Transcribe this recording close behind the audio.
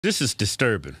This is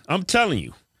disturbing. I'm telling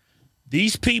you,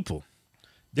 these people,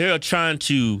 they are trying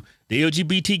to, the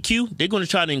LGBTQ, they're going to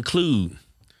try to include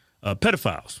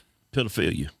pedophiles.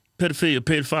 Pedophilia.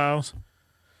 Pedophiles.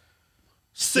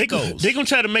 Sickos. They're going to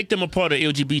try to make them a part of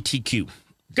LGBTQ.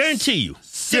 Guarantee you.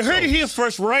 Sickos. You heard it here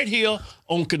first, right here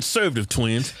on Conservative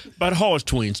Twins by the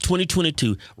Hodgetwins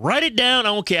 2022. Write it down. I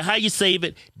don't care how you save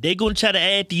it. They're going to try to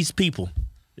add these people.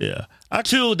 Yeah.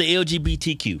 To the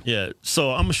LGBTQ. Yeah.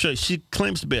 So I'm going to show you. She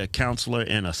claims to be a counselor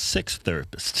and a sex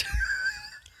therapist.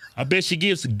 I bet she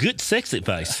gives good sex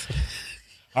advice.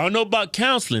 I don't know about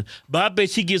counseling, but I bet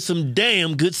she gives some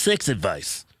damn good sex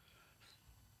advice.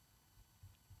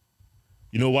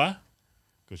 You know why?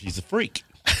 Because she's a freak.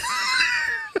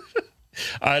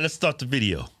 All right, let's start the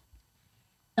video.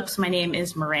 So my name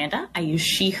is Miranda. I use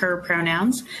she, her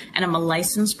pronouns, and I'm a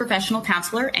licensed professional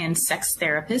counselor and sex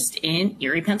therapist in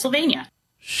Erie, Pennsylvania.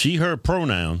 She, her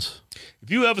pronouns. If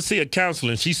you ever see a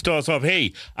counselor and she starts off,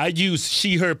 hey, I use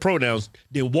she, her pronouns,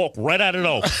 then walk right out of it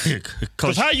all.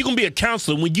 Because how are you going to be a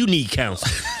counselor when you need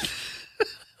counseling?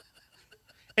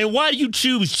 And why do you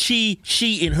choose she,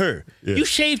 and her? Yeah. You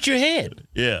shaved your head.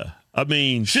 Yeah. I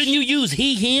mean, shouldn't you use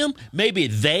he, him, maybe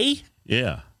they?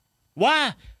 Yeah.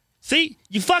 Why? See,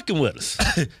 you fucking with us.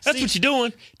 That's what you're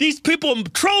doing. These people are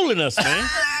trolling us, man.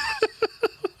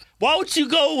 Why would you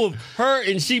go with her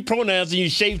and she pronouns and you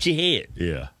shaved your head?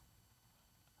 Yeah.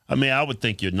 I mean, I would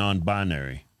think you're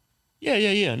non-binary.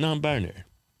 Yeah, non-binary.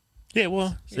 Yeah,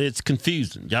 well, it's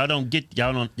confusing. Y'all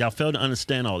fail to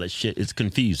understand all that shit. It's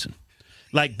confusing.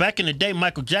 Like back in the day,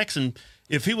 Michael Jackson,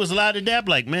 if he was allowed to dab,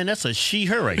 like, man, that's a she,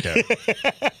 her right there.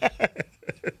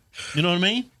 You know what I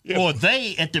mean? Yeah. Or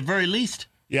they, at the very least.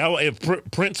 Yeah, if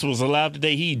Prince was allowed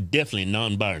today, he definitely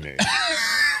non-binary.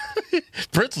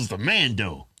 Prince was the man,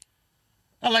 though.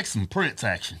 I like some Prince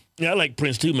action. Yeah, I like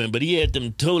Prince too, man. But he had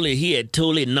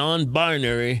totally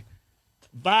non-binary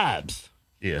vibes.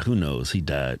 Yeah, who knows? He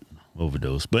died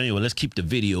overdose. But anyway, let's keep the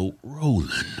video rolling.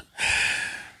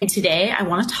 And today I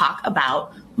want to talk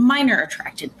about minor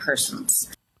attracted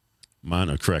persons.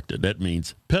 Minor attracted, that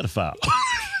means pedophile.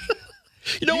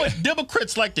 You know what?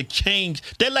 Democrats like to change.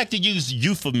 They like to use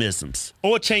euphemisms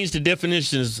or change the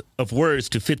definitions of words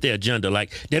to fit their agenda.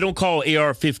 Like they don't call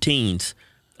AR-15s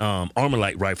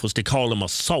Armalite rifles. They call them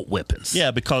assault weapons. Yeah,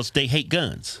 because they hate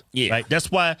guns. Yeah, right. That's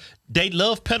why they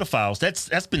love pedophiles.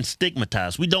 That's been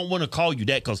stigmatized. We don't want to call you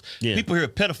that because people hear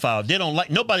pedophile. They don't like.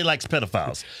 Nobody likes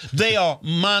pedophiles. They are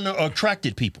minor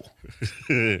attracted people.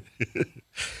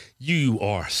 You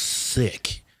are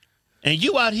sick, and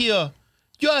you out here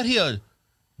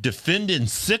defending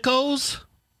sickos.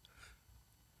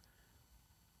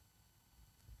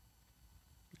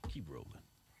 Keep rolling.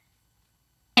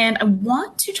 And I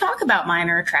want to talk about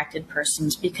minor attracted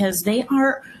persons because they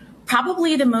are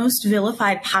probably the most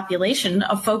vilified population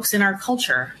of folks in our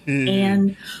culture.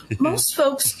 And most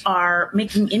folks are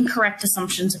making incorrect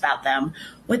assumptions about them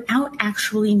without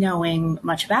actually knowing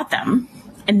much about them.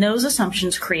 And those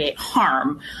assumptions create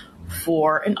harm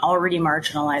for an already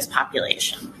marginalized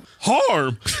population.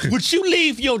 Harm? Would you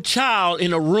leave your child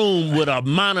in a room with a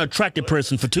minor attracted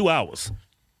person for 2 hours?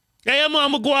 Hey, I'm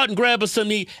going to go out and grab her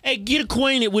something. Hey, get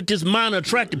acquainted with this minor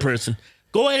attracted person.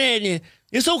 Go ahead and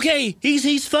it's okay.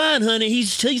 He's fine, honey.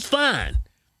 He's fine.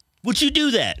 Would you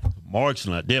do that?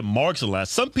 Marginalized. They're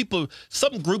marginalized.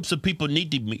 Some groups of people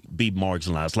need to be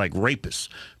marginalized, like rapists,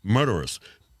 murderers,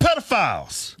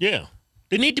 pedophiles. Yeah.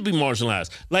 They need to be marginalized.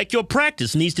 Like your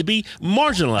practice needs to be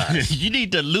marginalized. You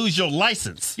need to lose your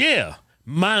license. Yeah.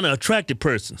 Minor attracted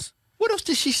persons. What else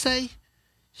did she say?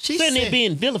 She said they're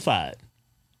being vilified.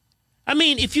 I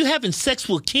mean, if you're having sex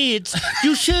with kids,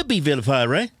 you should be vilified,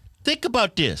 right? Think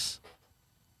about this.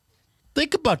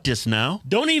 Think about this now.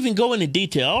 Don't even go into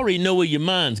detail. I already know where your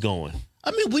mind's going.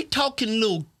 I mean, we talking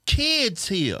little kids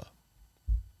here.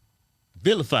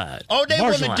 Vilified. All they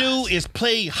want to do is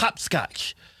play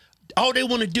hopscotch. All they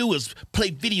want to do is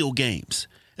play video games.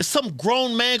 And some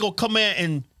grown man gonna come in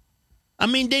and, I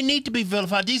mean, they need to be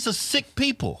vilified. These are sick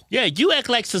people. Yeah, you act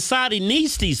like society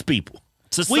needs these people.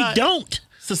 We don't.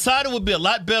 Society would be a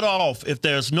lot better off if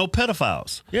there's no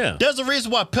pedophiles. Yeah. There's a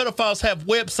reason why pedophiles have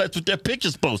websites with their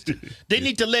pictures posted. They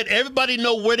need to let everybody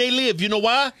know where they live. You know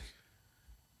why?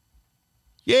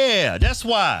 Yeah, that's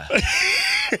why.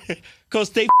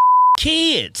 Because they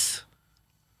kids.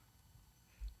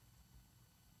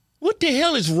 What the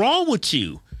hell is wrong with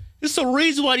you? It's the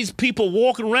reason why these people are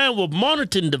walking around with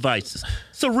monitoring devices.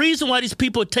 It's the reason why these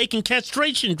people are taking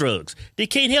castration drugs. They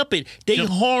can't help it. They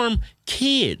harm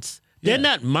kids. They're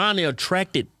not minor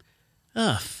attracted.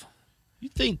 You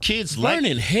think kids learn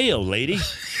in hell, lady.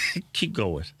 Keep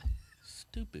going.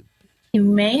 Stupid bitch. You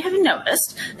may have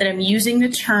noticed that I'm using the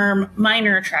term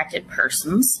minor attracted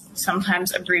persons,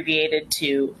 sometimes abbreviated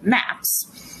to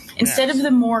MAPS, instead of the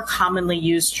more commonly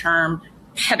used term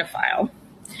pedophile.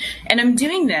 And I'm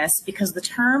doing this because the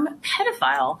term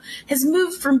pedophile has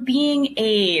moved from being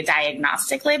a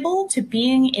diagnostic label to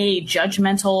being a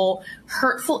judgmental,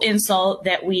 hurtful insult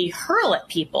that we hurl at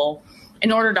people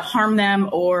in order to harm them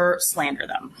or slander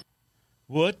them.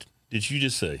 What did you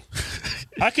just say?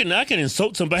 I can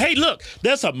insult somebody. Hey, look,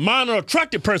 there's a minor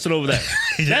attracted person over there.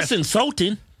 That's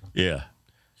insulting. Yeah.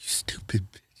 You stupid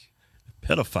bitch.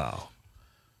 Pedophile.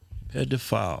 They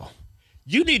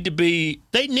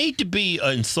need to be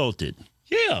insulted.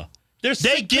 Yeah.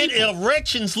 They get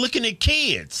erections looking at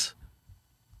kids.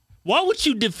 Why would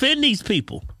you defend these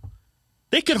people?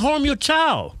 They could harm your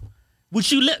child.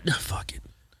 Would you let... Fuck it.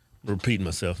 I'm repeating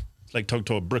myself. It's like talking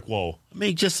to a brick wall. I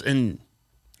mean,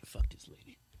 fuck this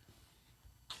lady.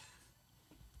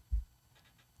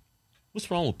 What's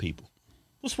wrong with people?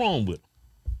 What's wrong with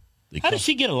her? How did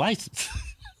she get a license?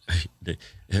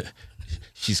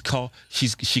 She caught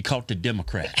the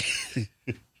Democrat.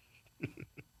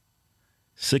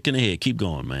 Sick in the head. Keep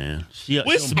going, man.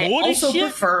 It's more of this shit?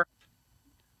 Prefer...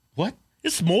 What?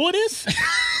 It's more of this?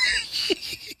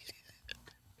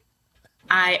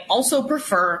 I also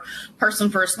prefer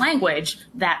person-first language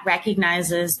that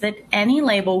recognizes that any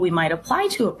label we might apply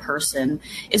to a person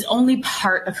is only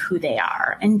part of who they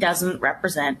are and doesn't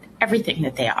represent everything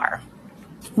that they are.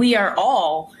 We are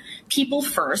all people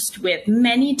first with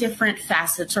many different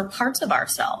facets or parts of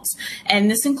ourselves,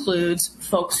 and this includes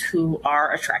folks who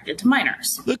are attracted to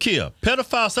minors. Look here,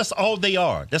 pedophiles, that's all they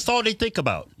are. That's all they think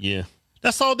about. Yeah.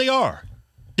 That's all they are.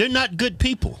 They're not good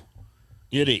people.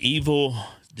 Yeah, they're evil,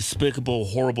 despicable,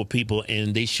 horrible people,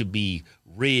 and they should be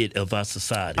rid of our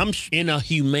society. In a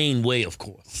humane way, of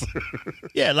course.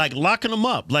 Yeah, like locking them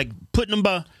up, like putting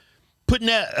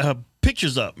that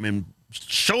pictures up and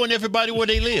showing everybody where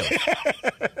they live.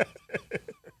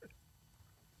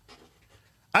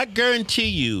 I guarantee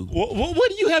you. What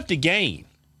do you have to gain?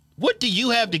 What do you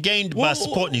have to gain by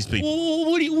supporting these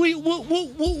people? Where you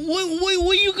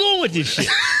going with this shit?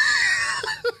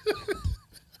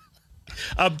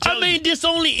 I mean, this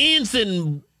only ends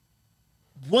in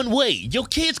one way. Your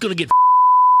kid's gonna get.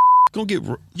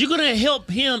 You're gonna help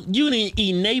him. You're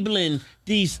enabling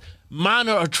these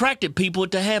minor attracted people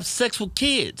to have sex with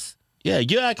kids. Yeah,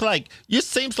 you act like it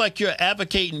seems like you're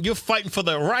advocating. You're fighting for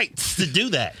the rights to do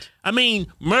that. I mean,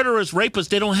 murderers, rapists,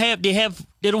 they don't have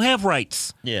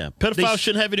rights. Yeah, pedophiles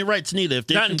shouldn't have any rights neither. If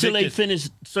not until they finish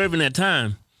serving their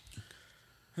time.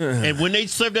 And when they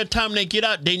serve their time and they get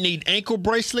out, they need ankle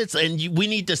bracelets, and we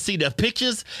need to see their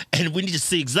pictures, and we need to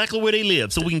see exactly where they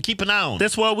live so we can keep an eye on them.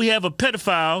 That's why we have a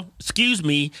pedophile,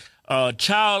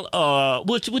 child,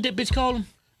 what that bitch call him?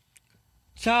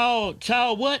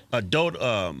 Child what? Adult,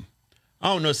 I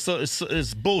don't know,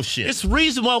 it's bullshit. It's the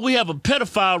reason why we have a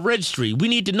pedophile registry. We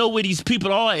need to know where these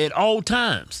people are at all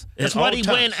times. That's why they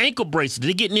wearing ankle bracelets.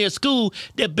 They get near school,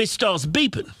 that bitch starts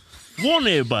beeping. Warn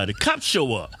everybody. Cops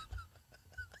show up.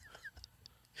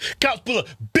 Cops pull up.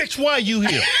 Bitch, why are you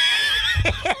here?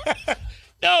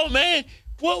 No, man.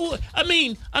 What? I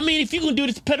mean, if you're going to do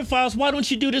this to pedophiles, why don't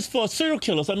you do this for serial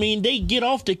killers? I mean, they get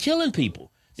off to killing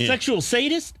people. Yeah. Sexual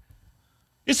sadists.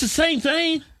 It's the same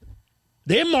thing.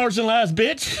 They're marginalized,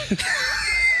 bitch.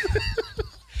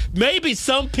 Maybe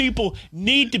some people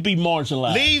need to be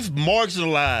marginalized. Leave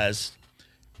marginalized.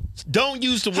 Don't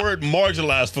use the word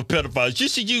marginalized for pedophiles. You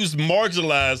should use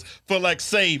marginalized for, like,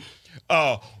 say,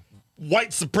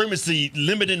 white supremacy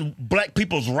limiting black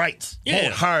people's rights. Yeah.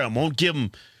 Won't hire them, won't give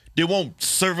them, they won't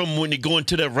serve them when they go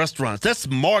into their restaurants. That's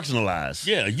marginalized.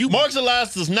 Yeah,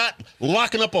 marginalized is not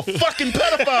locking up a fucking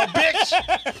pedophile, bitch.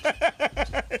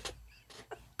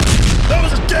 That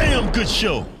was a damn good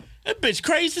show. That bitch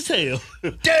crazy as hell.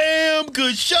 Damn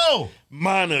good show.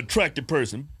 Minor attracted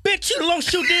person. Bitch, you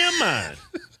lost your damn mind.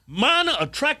 Minor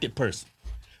attracted person.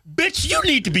 Bitch, you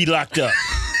need to be locked up.